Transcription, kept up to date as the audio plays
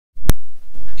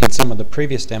In some of the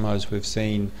previous demos we've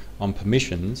seen on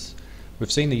permissions,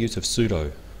 we've seen the use of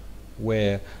sudo,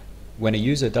 where when a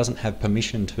user doesn't have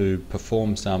permission to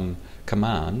perform some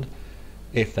command,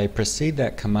 if they precede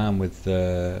that command with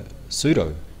the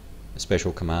sudo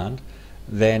special command,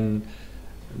 then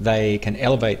they can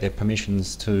elevate their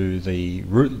permissions to the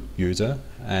root user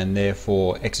and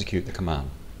therefore execute the command.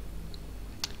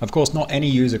 Of course, not any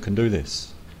user can do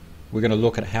this. We're going to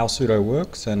look at how sudo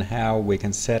works and how we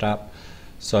can set up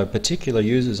so particular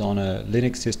users on a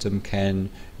Linux system can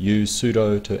use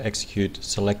sudo to execute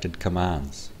selected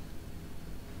commands.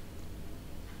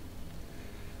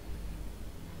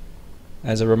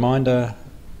 As a reminder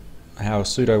how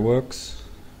sudo works,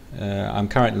 I'm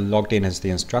currently logged in as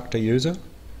the instructor user.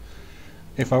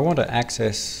 If I want to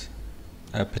access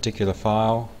a particular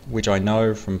file, which I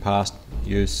know from past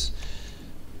use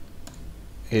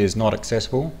is not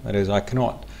accessible, that is, I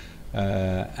cannot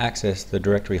access the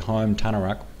directory home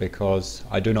Thanarak because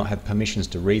I do not have permissions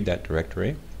to read that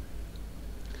directory.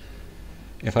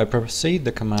 If I precede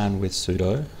the command with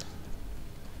sudo,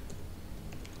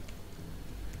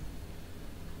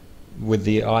 with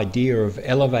the idea of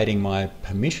elevating my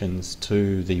permissions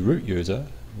to the root user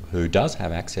who does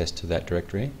have access to that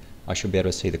directory, I should be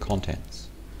able to see the contents.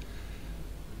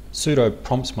 Sudo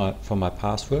prompts for my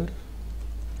password,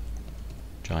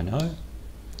 which I know,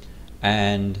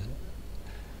 and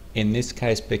in this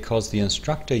case, because the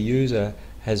instructor user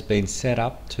has been set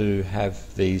up to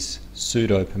have these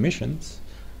sudo permissions,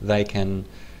 they can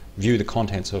view the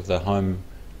contents of the home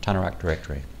Thanarak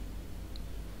directory.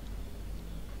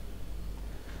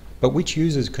 But which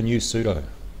users can use sudo?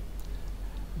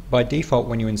 By default,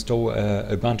 when you install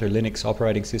a Ubuntu Linux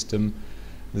operating system,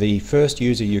 the first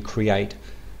user you create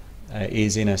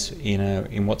is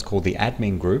in what's called the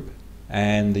admin group,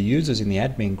 and the users in the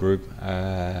admin group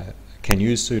can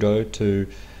use sudo to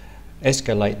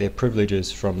escalate their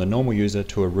privileges from the normal user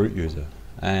to a root user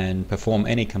and perform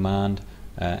any command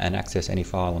and access any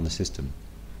file on the system.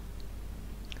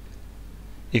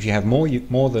 If you have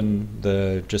more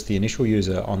than just the initial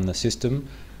user on the system,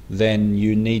 then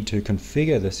you need to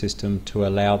configure the system to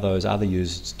allow those other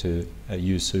users to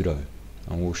use sudo,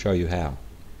 and we'll show you how.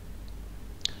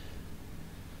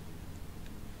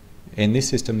 In this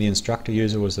system, the instructor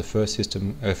user was the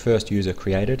first user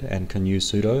created and can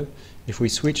use sudo. If we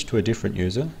switch to a different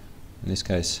user, in this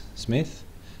case Smith,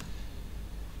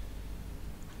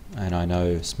 and I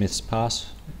know Smith's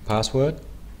password,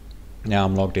 now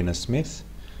I'm logged in as Smith.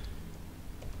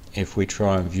 If we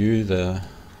try and view the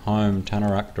home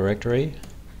Thanarak directory,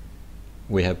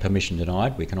 we have permission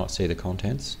denied, we cannot see the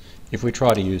contents. If we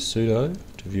try to use sudo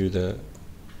to view the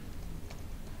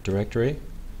directory,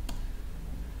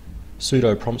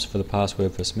 sudo prompts for the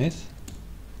password for Smith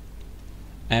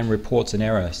and reports an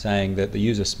error saying that the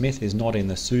user Smith is not in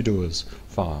the sudoers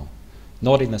file,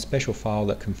 not in the special file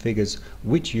that configures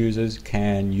which users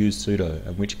can use sudo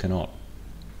and which cannot.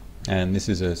 And this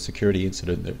is a security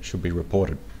incident that should be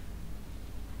reported.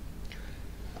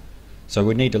 So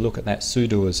we need to look at that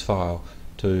sudoers file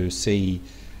to see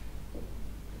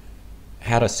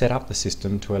how to set up the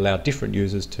system to allow different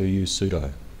users to use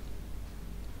sudo.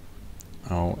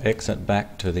 I'll exit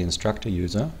back to the instructor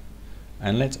user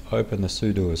and let's open the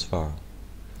sudoers file,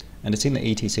 and it's in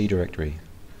the etc directory.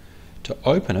 To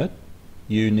open it,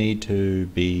 you need to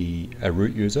be a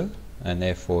root user and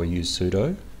therefore use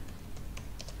sudo,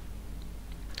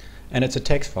 and it's a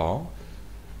text file,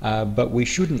 but we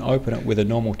shouldn't open it with a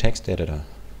normal text editor.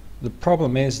 The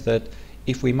problem is that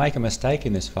if we make a mistake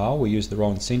in this file, we use the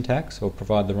wrong syntax or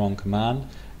provide the wrong command,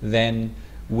 then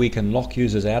we can lock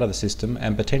users out of the system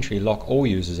and potentially lock all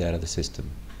users out of the system.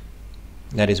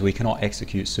 That is, we cannot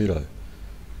execute sudo.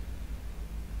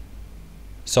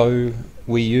 So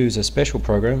we use a special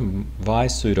program,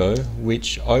 vi-sudo,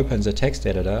 which opens a text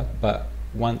editor, but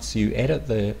once you edit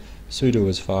the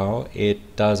sudoers file,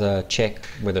 it does a check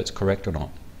whether it's correct or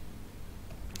not.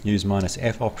 Use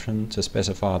 -F option to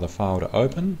specify the file to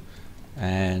open,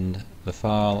 and the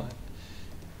file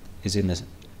is in the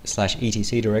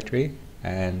 /etc directory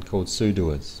and called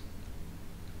sudoers.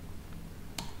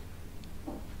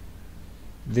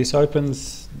 This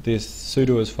opens this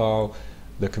sudoers file,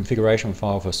 the configuration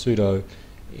file for sudo,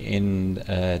 in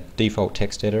a default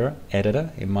text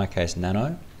editor, in my case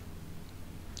Nano.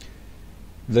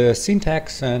 The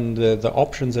syntax and the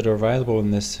options that are available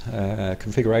in this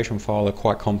configuration file are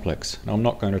quite complex, and I'm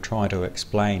not going to try to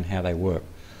explain how they work.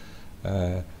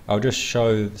 I'll just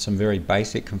show some very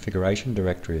basic configuration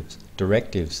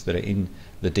directives that are in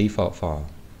the default file.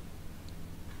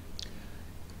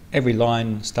 Every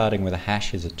line starting with a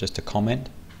hash is just a comment.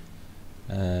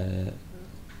 The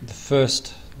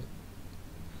first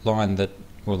line that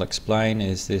we'll explain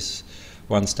is this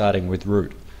one starting with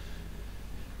root.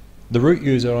 The root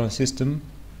user on a system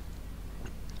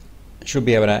should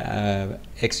be able to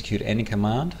execute any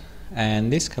command,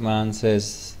 and this command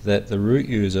says that the root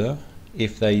user,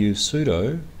 if they use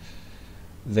sudo,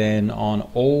 then on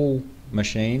all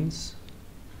machines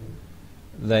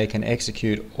they can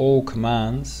execute all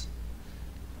commands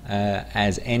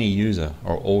as any user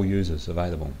or all users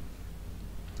available.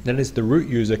 That is, the root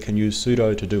user can use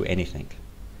sudo to do anything.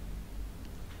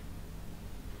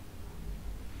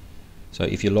 So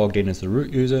if you're logged in as the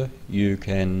root user, you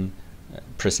can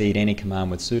proceed any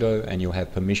command with sudo and you'll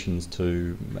have permissions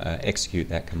to execute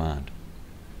that command.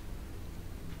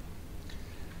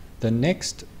 The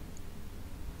next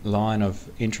line of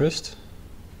interest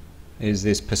is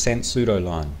this %sudo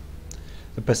line.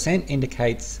 The %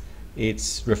 indicates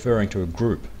it's referring to a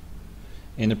group.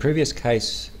 In the previous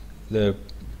case, the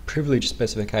privilege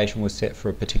specification was set for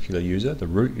a particular user, the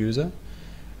root user.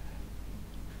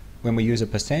 When we use a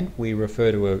 %, we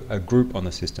refer to a group on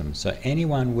the system. So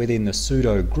anyone within the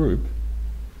sudo group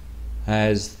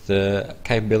has the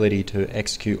capability to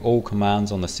execute all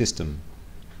commands on the system.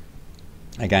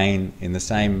 Again, in the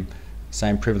same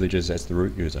privileges as the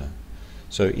root user.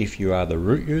 So if you are the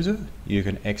root user, you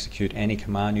can execute any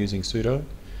command using sudo,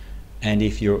 and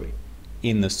if you're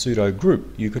in the sudo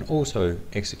group, you can also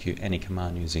execute any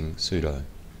command using sudo.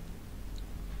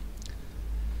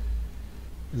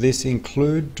 This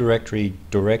include directory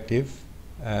directive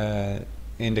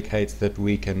indicates that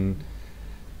we can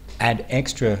add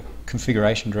extra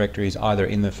configuration directories either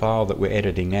in the file that we're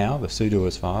editing now, the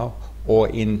sudoers file, or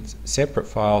in separate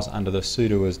files under the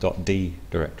sudoers.d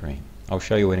directory. I'll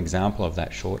show you an example of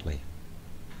that shortly.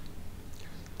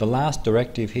 The last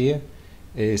directive here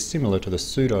is similar to the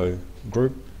sudo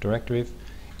group directive.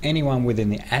 Anyone within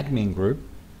the admin group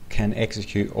can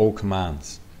execute all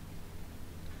commands.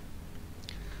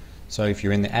 So if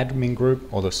you're in the admin group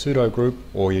or the sudo group,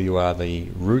 or you are the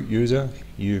root user,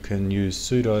 you can use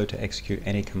sudo to execute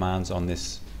any commands on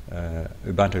this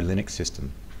Ubuntu Linux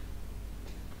system.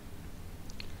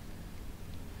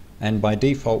 And by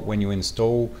default, when you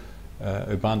install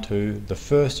Ubuntu, the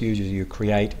first user you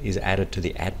create is added to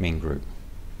the admin group.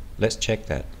 Let's check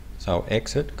that. So I'll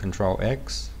exit, Control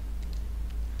X,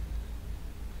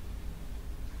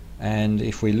 and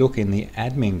if we look in the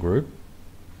admin group,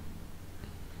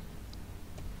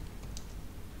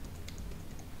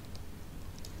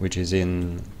 which is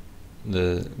in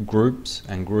the groups,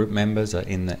 and group members are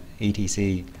in the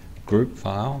etc group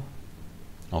file,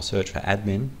 I'll search for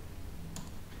admin.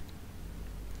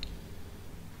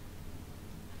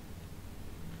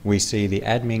 We see the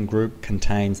admin group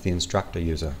contains the instructor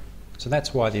user. So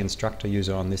that's why the instructor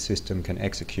user on this system can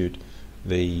execute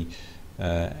the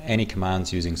any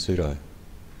commands using sudo.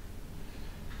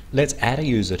 Let's add a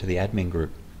user to the admin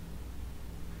group.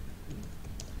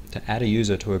 To add a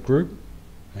user to a group,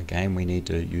 again we need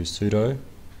to use sudo.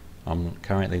 I'm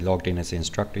currently logged in as the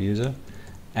instructor user.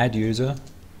 Add user,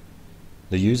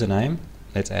 the username,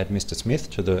 let's add Mr. Smith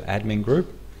to the admin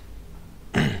group,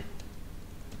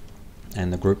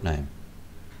 and the group name.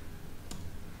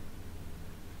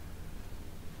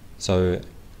 So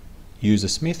user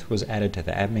Smith was added to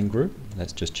the admin group.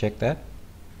 Let's just check that.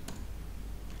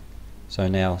 So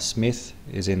now Smith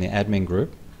is in the admin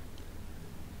group.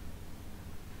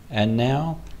 And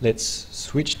now let's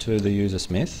switch to the user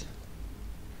Smith.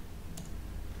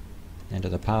 Enter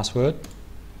the password.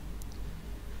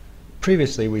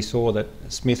 Previously we saw that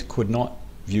Smith could not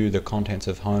view the contents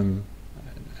of home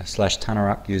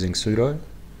 /Thanarak using sudo.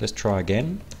 Let's try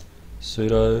again.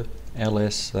 Sudo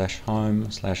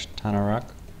ls/home/Thanarak.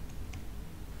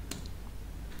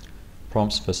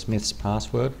 Prompts for Smith's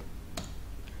password.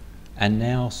 And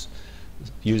now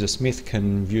user Smith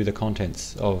can view the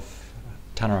contents of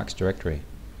Thanarak's directory.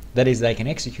 That is, they can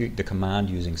execute the command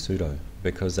using sudo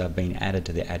because they've been added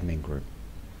to the admin group.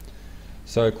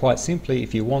 So quite simply,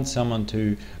 if you want someone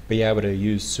to be able to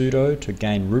use sudo to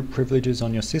gain root privileges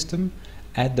on your system,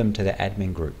 add them to the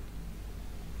admin group.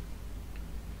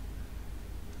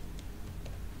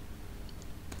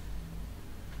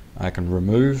 I can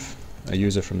remove a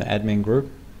user from the admin group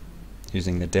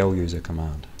using the del user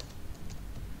command,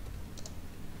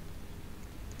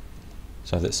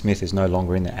 so that Smith is no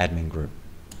longer in the admin group.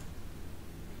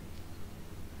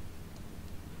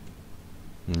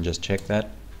 And just check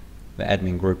that. The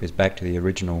admin group is back to the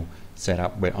original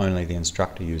setup where only the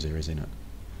instructor user is in it.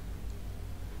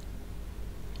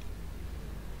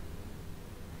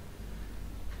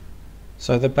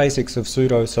 So the basics of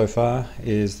sudo so far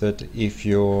is that if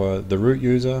you're the root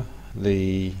user,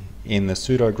 in the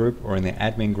sudo group or in the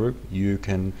admin group, you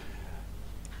can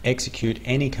execute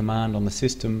any command on the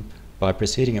system by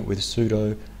preceding it with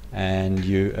sudo, and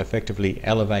you effectively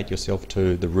elevate yourself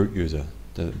to the root user,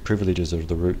 the privileges of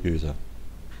the root user.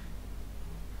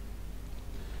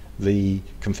 The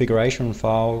configuration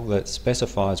file that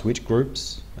specifies which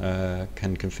groups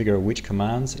can configure which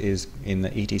commands is in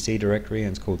the etc directory,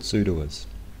 and it's called sudoers.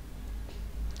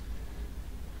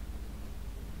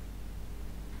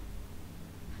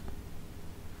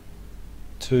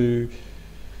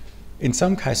 In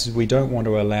some cases, we don't want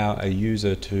to allow a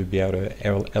user to be able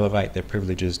to elevate their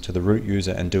privileges to the root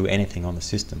user and do anything on the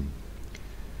system.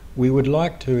 We would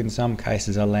like to, in some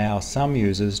cases, allow some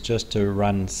users just to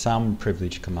run some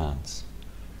privileged commands.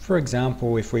 For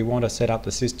example, if we want to set up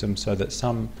the system so that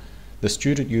the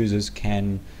student users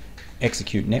can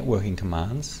execute networking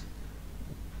commands,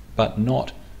 but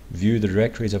not view the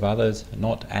directories of others,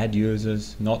 not add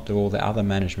users, not do all the other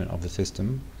management of the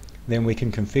system, then we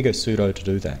can configure sudo to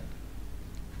do that.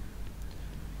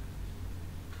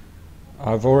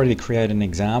 I've already created an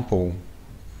example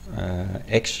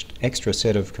extra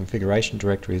set of configuration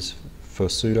directories for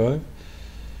sudo,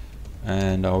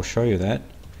 and I'll show you that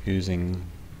using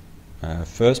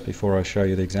first, before I show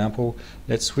you the example,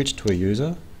 let's switch to a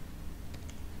user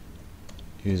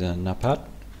Napat,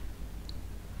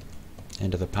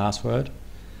 enter the password.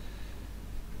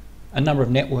 A number of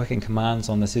networking commands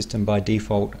on the system by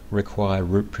default require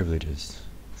root privileges.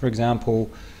 For example,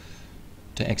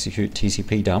 to execute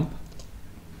TCP dump,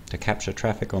 to capture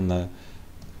traffic on the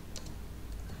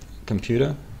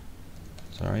computer,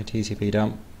 TCP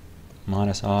dump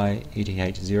 -i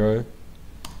eth0.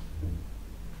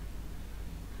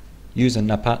 User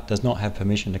Napat does not have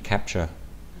permission to capture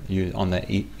on the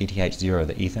eth0,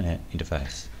 the Ethernet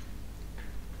interface.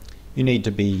 You need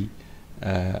to be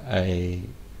a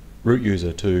root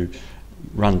user to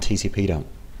run TCP dump.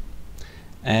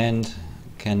 And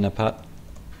can Napat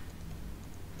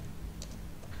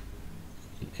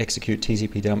execute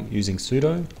TCP dump using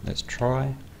sudo? Let's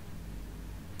try.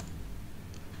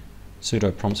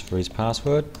 Sudo prompts for his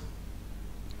password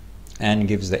and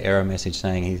gives the error message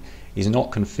saying he's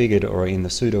not configured or in the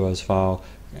sudoers file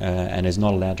and is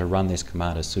not allowed to run this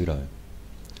command as sudo.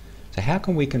 So how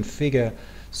can we configure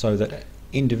so that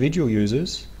individual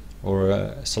users or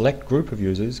a select group of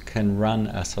users can run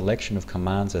a selection of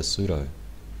commands as sudo?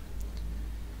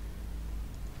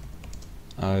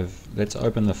 Let's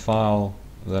open the file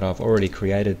that I've already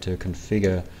created to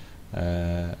configure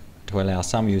to allow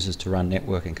some users to run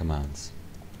networking commands.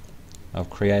 I've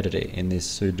created it in this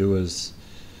sudoers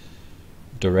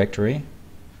directory,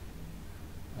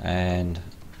 and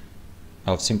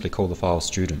I've simply called the file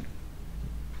student.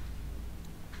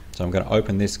 So I'm going to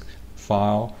open this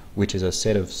file, which is a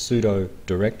set of sudo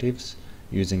directives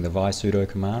using the sudo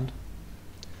command.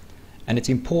 And it's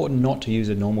important not to use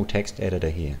a normal text editor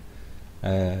here.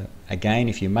 Again,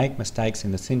 if you make mistakes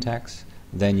in the syntax,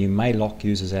 then you may lock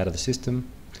users out of the system.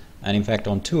 And in fact,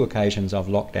 on 2 occasions I've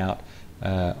locked out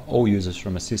all users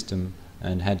from a system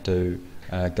and had to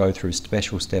go through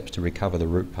special steps to recover the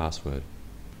root password.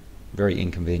 Very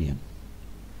inconvenient.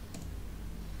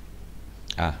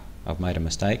 I've made a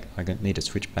mistake. I need to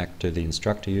switch back to the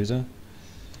instructor user.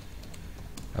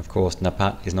 Of course,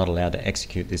 Napat is not allowed to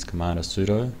execute this command as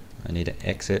sudo. I need to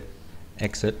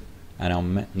exit, and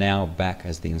I'm now back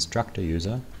as the instructor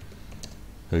user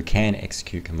who can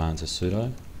execute commands as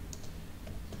sudo.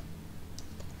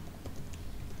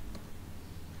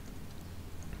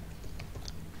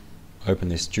 Open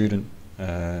this student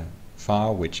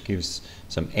file, which gives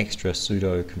some extra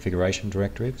sudo configuration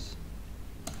directives.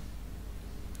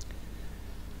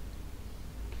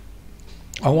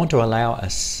 I want to allow a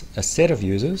set of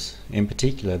users, in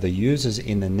particular the users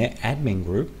in the net admin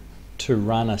group, to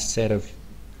run a set of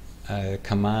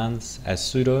commands as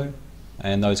sudo,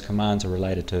 and those commands are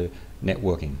related to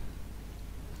networking.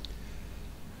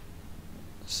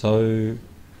 So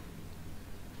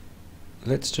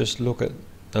let's just look at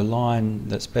the line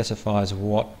that specifies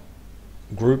what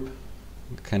group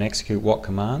can execute what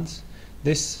commands.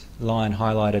 This line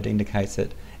highlighted indicates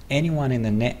that anyone in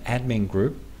the net admin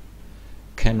group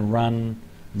can run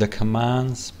the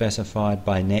commands specified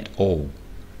by netall.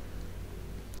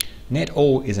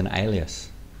 Netall is an alias,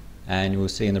 and you will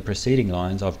see in the preceding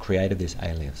lines I've created this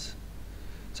alias.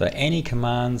 So any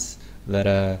commands that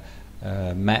are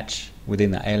match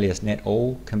within the alias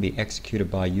netall can be executed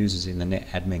by users in the net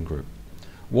admin group.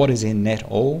 What is in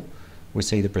netall? We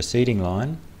see the preceding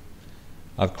line.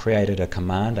 I've created a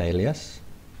command alias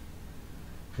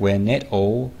where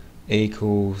netall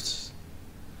equals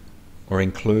or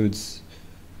includes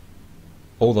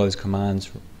all those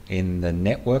commands in the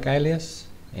network alias,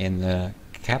 in the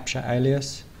capture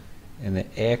alias, in the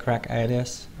aircrack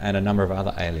alias, and a number of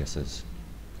other aliases.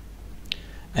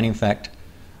 And in fact,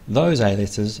 those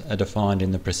aliases are defined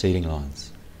in the preceding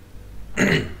lines.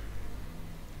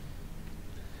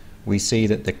 We see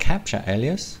that the capture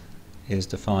alias is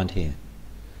defined here.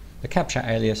 The capture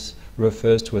alias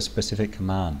refers to a specific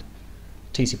command,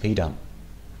 TCP dump,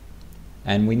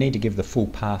 and we need to give the full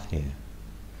path here.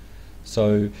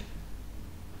 So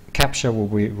capture will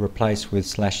be replaced with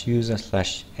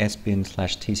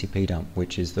 /user/sbin/tcp dump,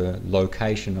 which is the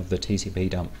location of the TCP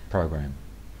dump program.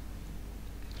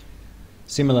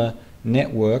 Similar,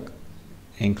 network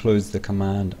includes the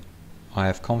command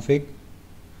ifconfig,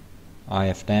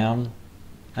 ifdown,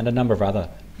 and a number of other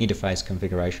interface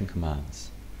configuration commands.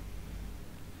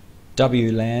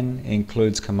 WLAN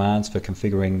includes commands for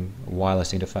configuring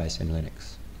wireless interface in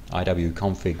Linux,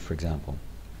 iwconfig for example.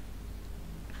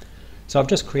 So I've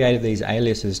just created these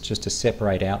aliases just to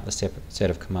separate out the separate set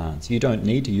of commands. You don't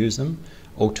need to use them.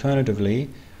 Alternatively,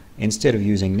 instead of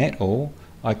using netall,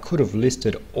 I could have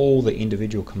listed all the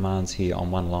individual commands here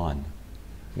on one line,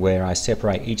 where I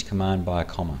separate each command by a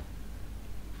comma.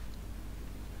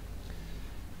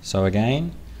 So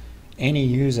again, any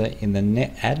user in the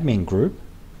netadmin group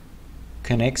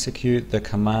can execute the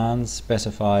commands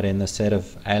specified in the set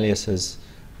of aliases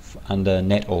under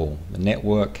netall, the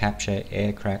network, capture,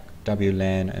 aircrack,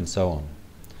 WLAN, and so on,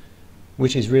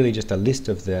 which is really just a list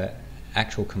of the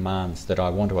actual commands that I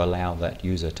want to allow that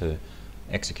user to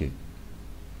execute.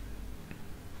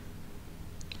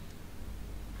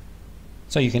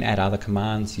 So you can add other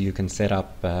commands, you can set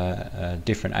up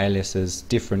different aliases,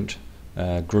 different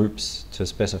groups to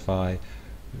specify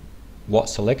what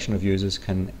selection of users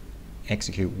can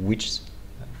execute which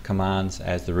commands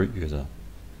as the root user.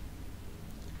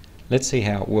 Let's see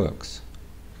how it works.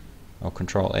 I'll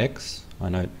Control X.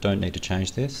 I don't need to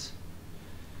change this.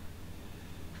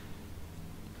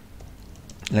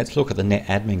 Let's look at the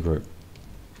netadmin group.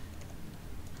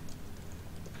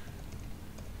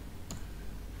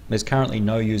 There's currently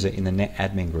no user in the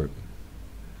netadmin group.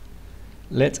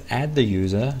 Let's add the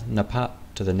user napat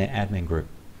to the netadmin group.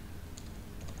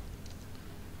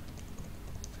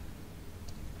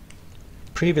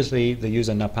 Previously, the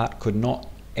user napat could not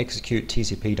execute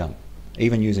TCP dump,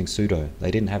 even using sudo. They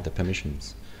didn't have the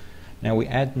permissions. Now we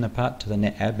add napat to the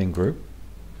netadmin group.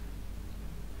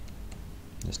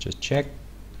 Let's just check.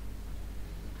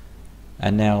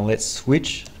 And now let's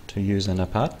switch to user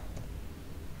napat.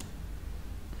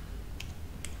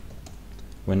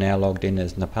 We're now logged in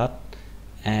as napat,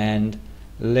 and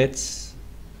let's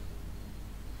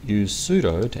use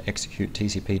sudo to execute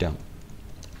TCP dump.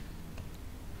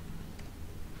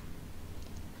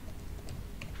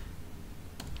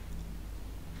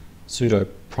 Sudo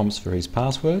prompts for his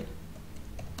password.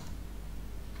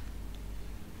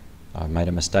 I've made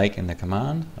a mistake in the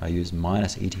command. I used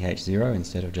 -eth0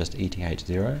 instead of just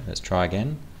eth0. Let's try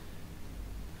again.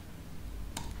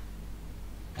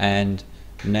 And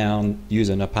now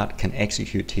user napat can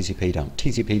execute TCP dump.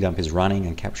 TCP dump is running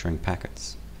and capturing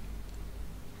packets.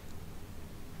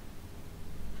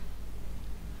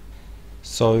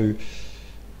 So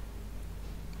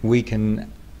we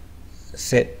can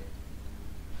set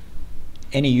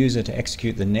any user to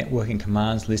execute the networking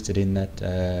commands listed in that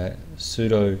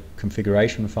sudo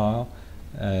configuration file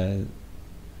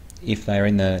if they're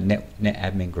in the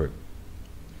netadmin group.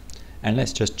 And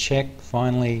let's just check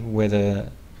finally whether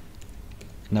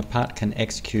napat can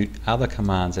execute other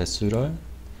commands as sudo,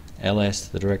 ls,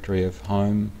 the directory of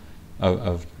home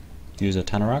of user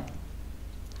Tanarak,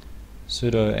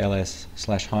 sudo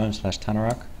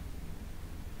ls/home/Tanarak.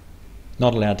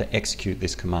 Not allowed to execute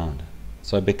this command.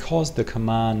 So because the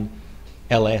command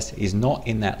ls is not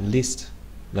in that list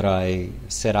that I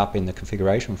set up in the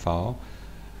configuration file,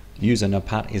 user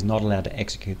napat is not allowed to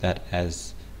execute that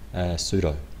as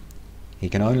sudo. He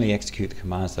can only execute the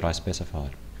commands that I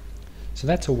specified. So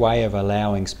that's a way of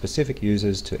allowing specific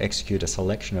users to execute a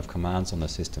selection of commands on the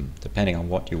system, depending on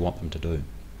what you want them to do.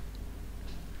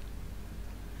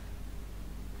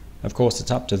 Of course,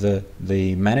 it's up to the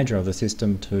manager of the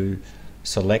system to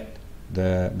select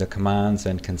the commands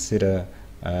and consider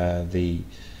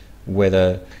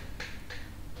whether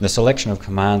the selection of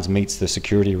commands meets the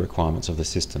security requirements of the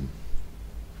system.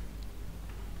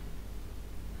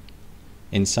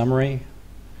 In summary,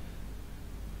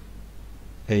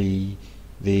 the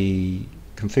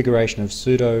configuration of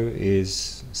sudo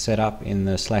is set up in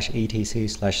the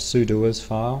 /etc/sudoers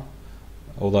file,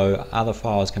 although other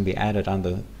files can be added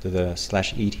under the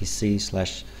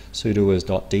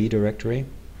 /etc/sudoers.d directory.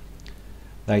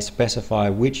 They specify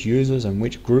which users and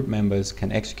which group members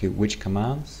can execute which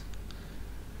commands,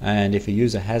 and if a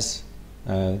user has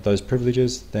those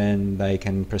privileges, then they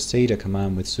can proceed a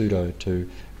command with sudo to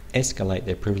escalate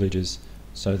their privileges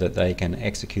so that they can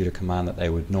execute a command that they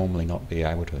would normally not be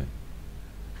able to.